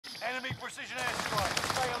Enemy precision airstrike.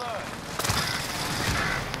 Stay alert.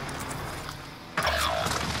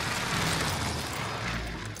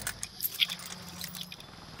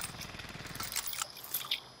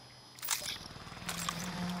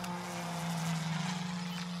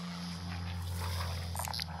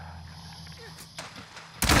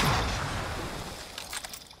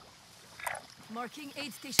 Marking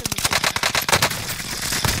aid station.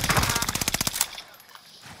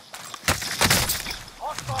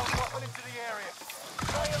 Hostile dropping into the area.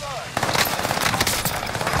 Stay alert.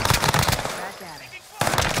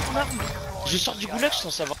 Je sors du goulag sans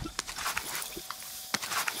savoir.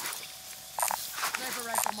 Sniper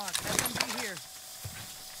rifle mark. SMG here.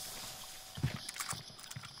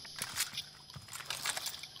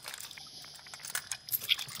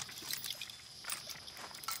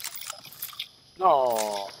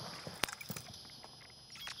 Non.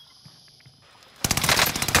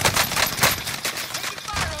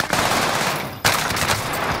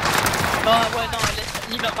 Non, ouais, non, laisse,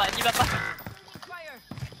 n'y va pas, n'y va pas.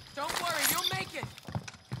 Don't worry, you'll make it.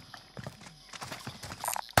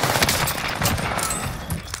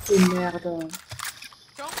 Oh merde.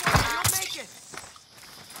 Don't worry, you'll make it.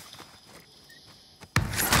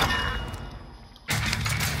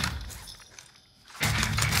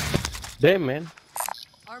 Damn, man.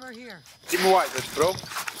 Armor here. Give me white, bro.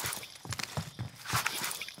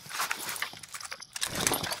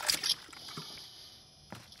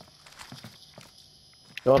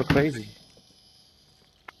 You're crazy.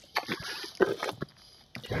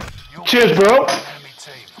 Cheers, bro. Enemy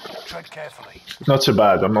team. Tread carefully. Not too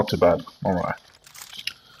bad. I'm not too bad. All right.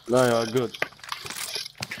 No, you're good.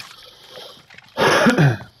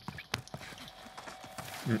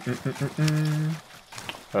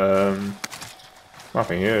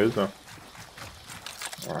 Nothing here, is there?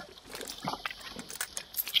 All right.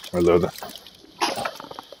 Reload it.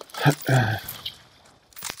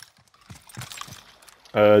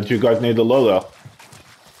 Do you guys need a loader?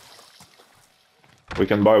 We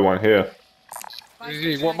can buy one here.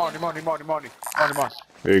 Easy, one money.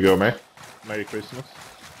 Here you go, mate. Merry Christmas.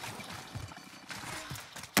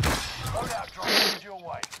 Loadout drop headed your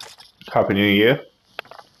way. Happy New Year.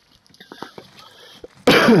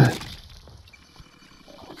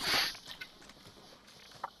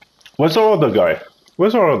 Where's our other guy?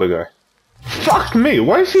 Where's our other guy? Fuck me!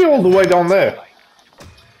 Why is he all the way down there?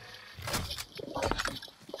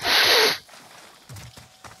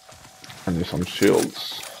 I need some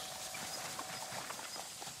shields.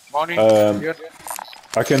 Money. Here.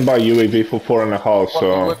 I can buy UAV for 4.5,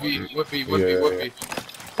 so... Whippy.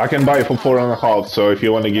 I can buy it for 4.5, so if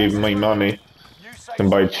you want to give me money, I can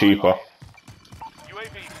buy it cheaper.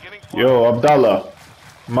 Yo, Abdallah.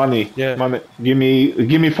 Money. Yeah. Money. Give me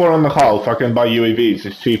 4.5, I can buy UAVs,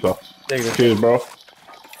 it's cheaper. Cheers, bro.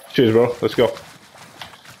 Cheers, bro. Let's go.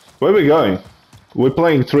 Where are we going? We're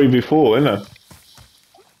playing 3v4, isn't it?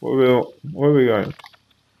 Where are we going?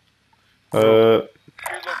 Relocating.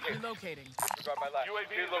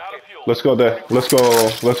 Let's go there. Let's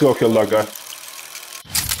go kill that guy.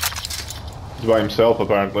 He's by himself,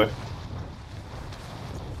 apparently.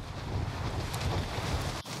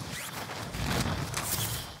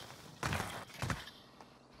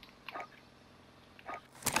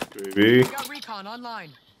 UAV. Got recon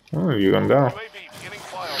online. Oh, you gone down.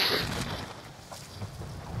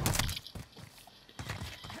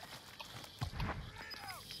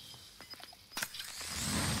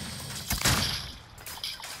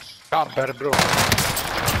 Camper, bro.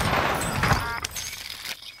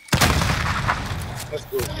 Let's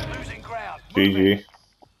go. Losing ground. GG.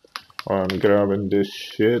 I'm grabbing this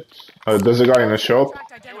shit. There's a guy in the shop.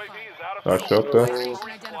 Tracked identified. That shop there. Station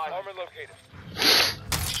identified.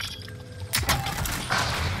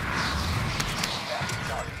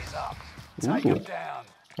 Target is up. Take him down.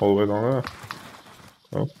 All the way down there.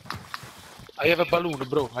 Oh. I have a balloon,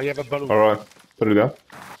 bro. Alright, put it down.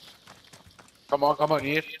 Come on,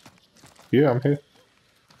 here. Yeah, I'm here.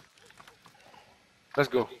 Let's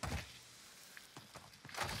go.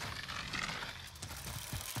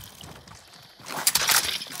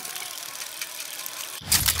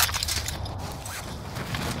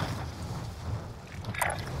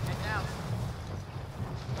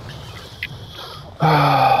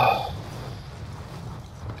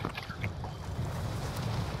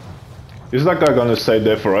 Is that guy gonna stay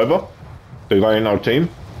there forever? The guy in our team? You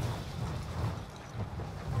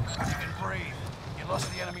can breathe. You lost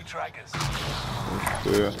the enemy trackers.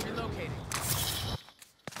 Yeah. Relocating.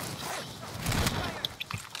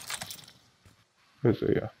 Where's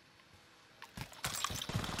he? Yeah.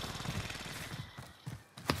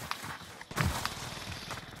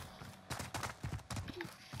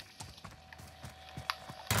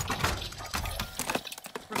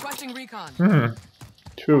 Launching recon.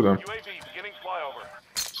 Two of them. UAV beginning flyover.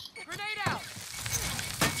 Grenade out.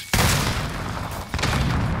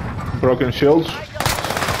 Broken shields.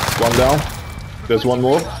 One down. There's one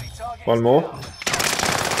more. One more.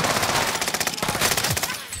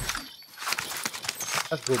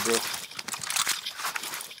 Let's go, bro.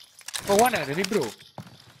 Oh, one enemy, bro.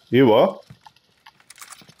 You are?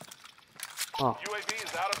 UAV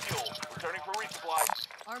is out of fuel. Returning for resupply.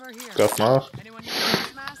 Armor here. Gas mask. Anyone need a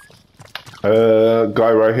gas mask?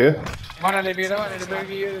 Guy right here. One enemy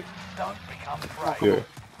here. Don't become brave. Yeah.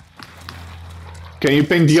 Can you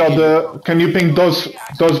ping the other? Can you ping those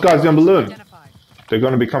guys in the balloon? Identified. They're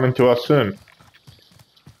gonna be coming to us soon.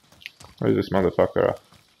 Where's this motherfucker at?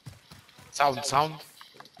 Sound.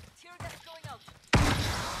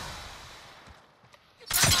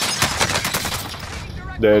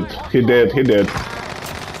 Dead. He dead.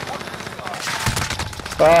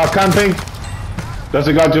 Ah, camping! There's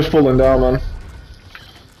a guy just falling down, man.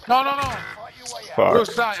 No. Bro,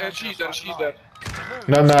 Fuck. cheater.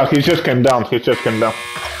 No, he just came down.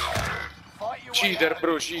 Cheater,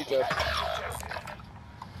 bro, cheater.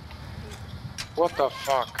 What the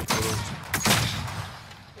fuck, bro?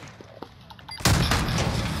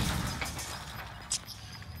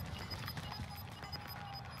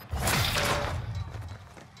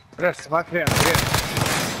 Rest, my friend, Stand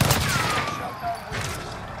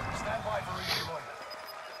by for redeployment.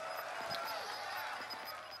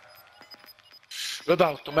 Load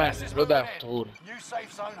out, man. Load out. New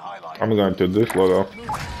safe zone highlight. I'm going to this loadout.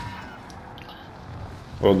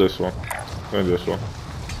 Or this one. Maybe this one.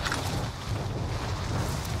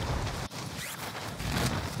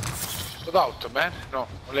 Load out, man. No,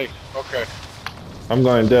 late. Okay. I'm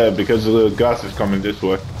going there because the gas is coming this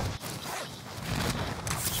way.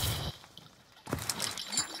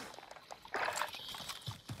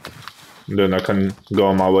 Then I can go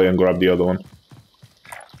on my way and grab the other one.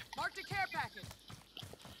 Marked a care package.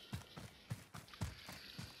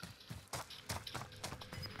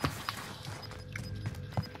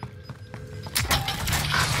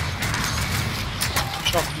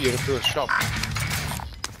 Shop here, bro, shop.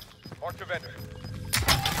 Mark your vendor.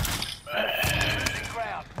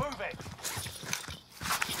 Ground. Move it.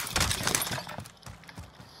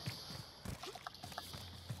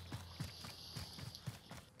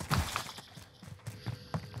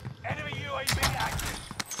 Enemy UAV active.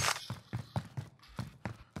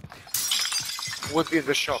 What's in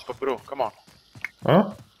the shop, bro? Come on.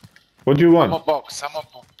 Huh? What do you I'm a want? box.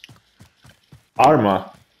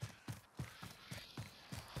 Armor.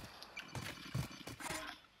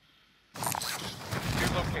 You're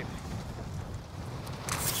located.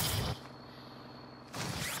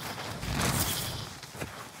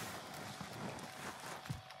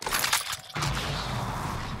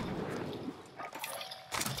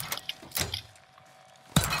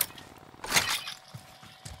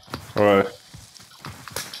 Alright.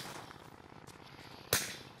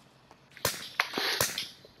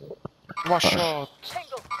 One shot.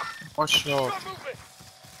 One shot.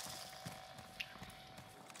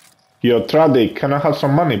 Yo, Tradik, can I have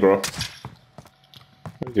some money, bro?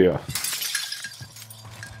 Yeah.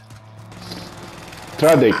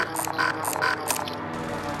 Tradik.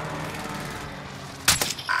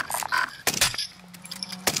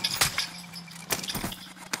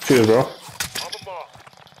 Cheers, bro.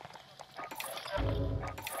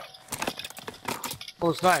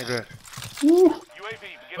 Oh, sniper. UAV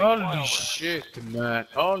beginning Holy flyover. shit, man.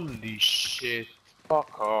 Holy shit.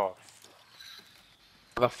 Fuck off.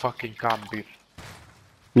 The fucking camper.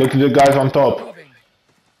 Look at the guys on top. Moving.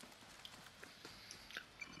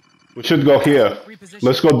 We should go here. Reposition.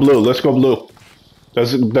 Let's go blue.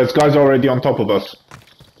 There's guys already on top of us.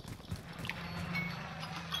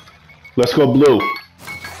 Let's go blue.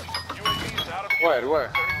 UAV is out of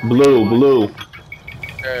Where? Blue.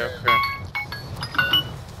 Okay.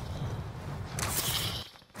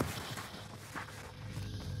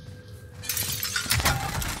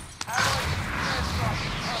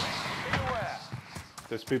 Be aware.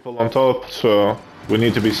 There's people on top, so we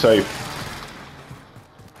need to be safe.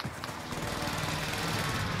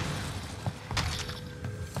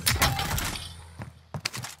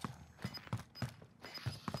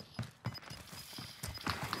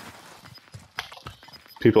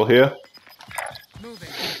 People here? Moving.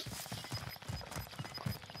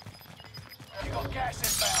 You got gas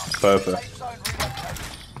inbound. Perfect. Safe zone relocated.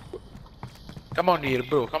 Come on here,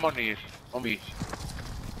 bro. Come on here. On me.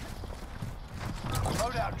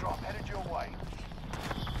 Loadout drop headed your way.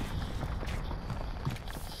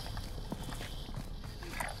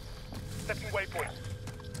 Setting waypoint.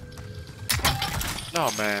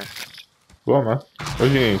 No, man. Go on, man. What do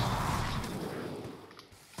you need?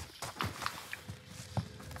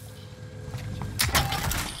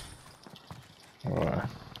 Alright.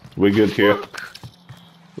 We're good here.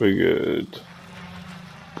 We're good.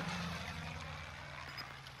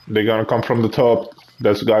 They're gonna come from the top.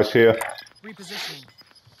 There's guys here. Repositioning.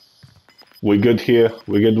 We're good here.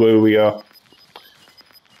 We're good where we are.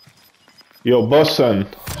 Yo, Boston,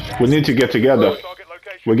 we need to get together. Target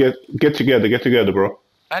location. We get together, bro.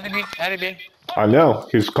 Enemy, enemy. I know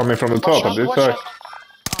he's coming from the top. Watch This out, side.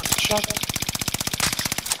 Shut up.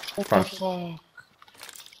 What the fuck?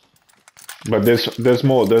 But there's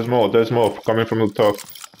more coming from the top.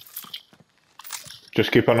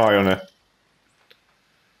 Just keep an eye on it.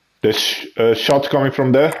 There's shots coming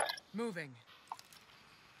from there. Moving.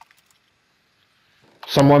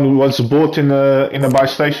 Someone was bought in a buy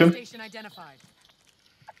station. Station identified.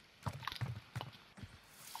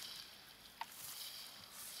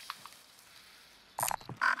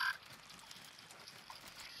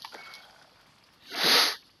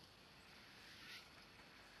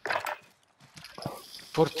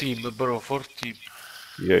 For team, bro, for team.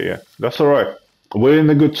 Yeah. That's alright. We're in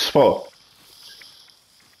a good spot.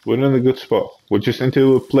 We just need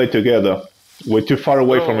to play together. We're too far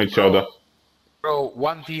away from each other. Bro,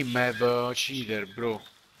 one team have cheater, bro.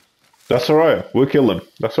 That's alright. We'll kill them.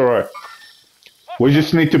 That's alright. We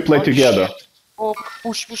just need to play Oh, together. shit. Oh,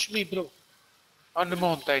 push me, bro. On the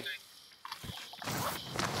mountain.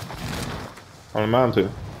 On the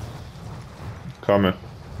mountain. Coming.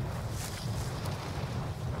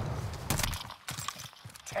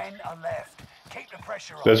 10 are left. Keep the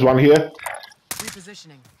pressure on. There's one here.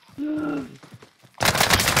 Repositioning.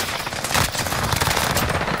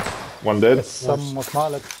 One dead.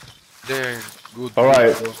 There, good.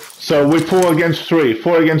 Alright. Bro. So we're 4 against 3.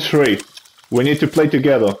 4 against 3. We need to play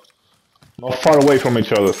together. Not far away from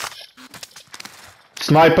each other.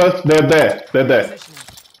 Snipers, they're there. Positioning.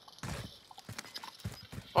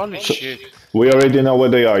 Holy shit. We already know where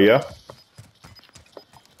they are, yeah?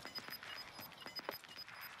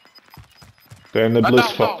 They're in the blue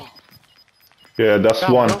spot. Yeah, that's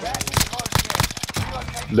Down, one. bro.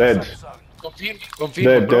 Dead.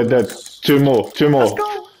 Confirm, bro. Dead. Two more.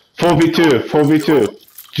 4v2.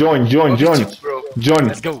 Join. Bro. Join.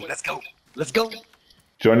 Let's go.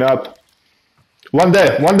 Join up. One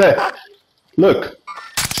there. Look.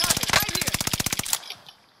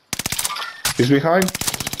 He's behind.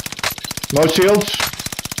 No shields.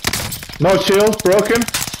 Broken.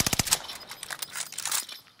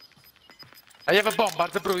 I have a bomb,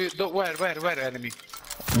 but bro, where, enemy?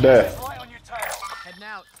 There. Right on your tail. Heading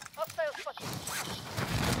out.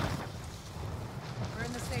 We're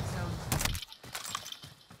in the safe zone.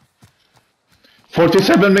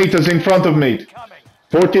 47 meters in front of me. Coming.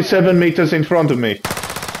 47 meters in front of me.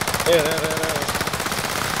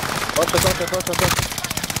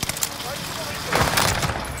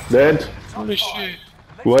 Dead. Holy shit.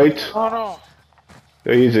 Wait. Oh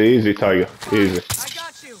no. Easy, Tiger. Easy. I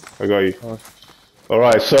got you. I got you.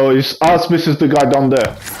 Alright, so it's us versus the guy down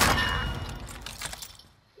there.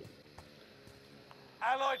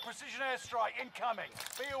 Allied precision airstrike incoming.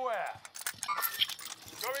 Be aware.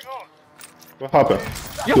 Going on. What happened?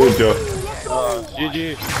 Good job.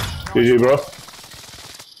 GG, bro.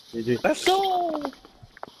 Let's go.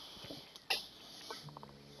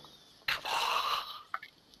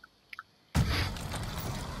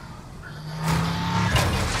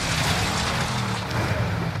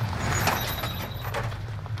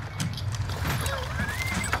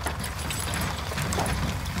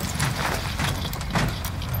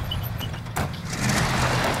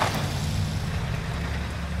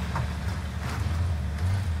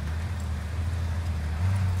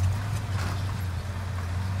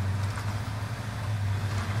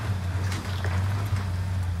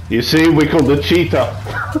 You see, we call the cheetah.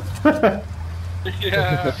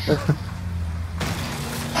 Yeah.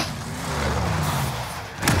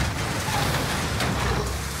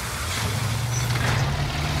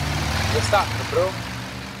 What's that, bro?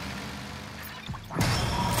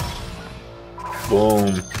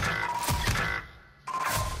 Boom.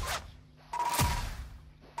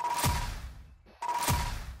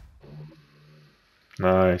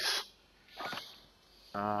 Nice.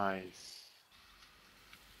 Nice.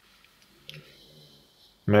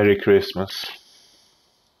 Merry Christmas.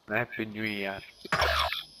 Happy New Year.